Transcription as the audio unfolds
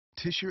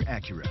Tisher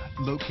Acura,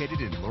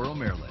 located in Laurel,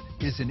 Maryland,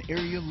 is an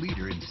area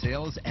leader in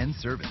sales and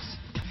service.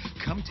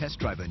 Come test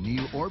drive a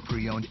new or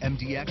pre-owned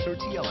MDX or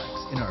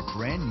TLX in our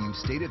brand new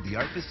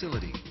state-of-the-art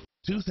facility.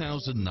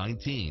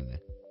 2019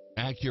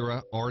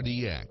 Acura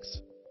RDX.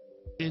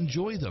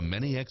 Enjoy the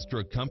many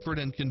extra comfort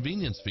and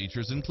convenience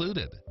features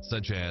included,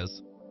 such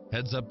as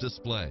heads-up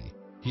display,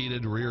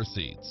 heated rear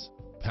seats,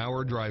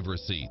 power driver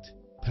seat,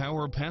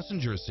 power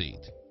passenger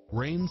seat,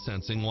 rain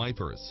sensing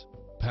wipers,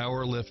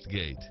 power lift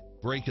gate,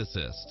 brake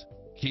assist,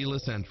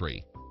 keyless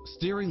entry,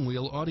 steering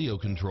wheel audio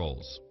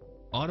controls,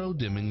 auto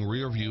dimming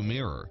rear view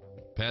mirror,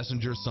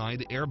 passenger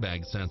side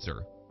airbag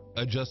sensor,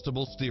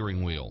 adjustable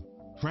steering wheel,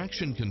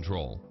 traction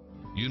control,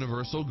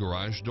 universal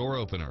garage door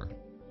opener,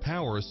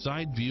 power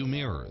side view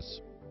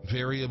mirrors,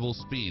 variable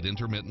speed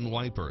intermittent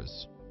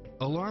wipers,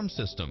 alarm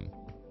system,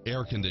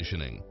 air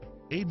conditioning,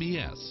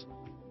 ABS,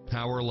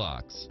 power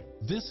locks.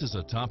 This is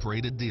a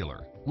top-rated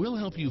dealer. We'll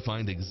help you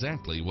find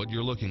exactly what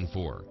you're looking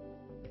for.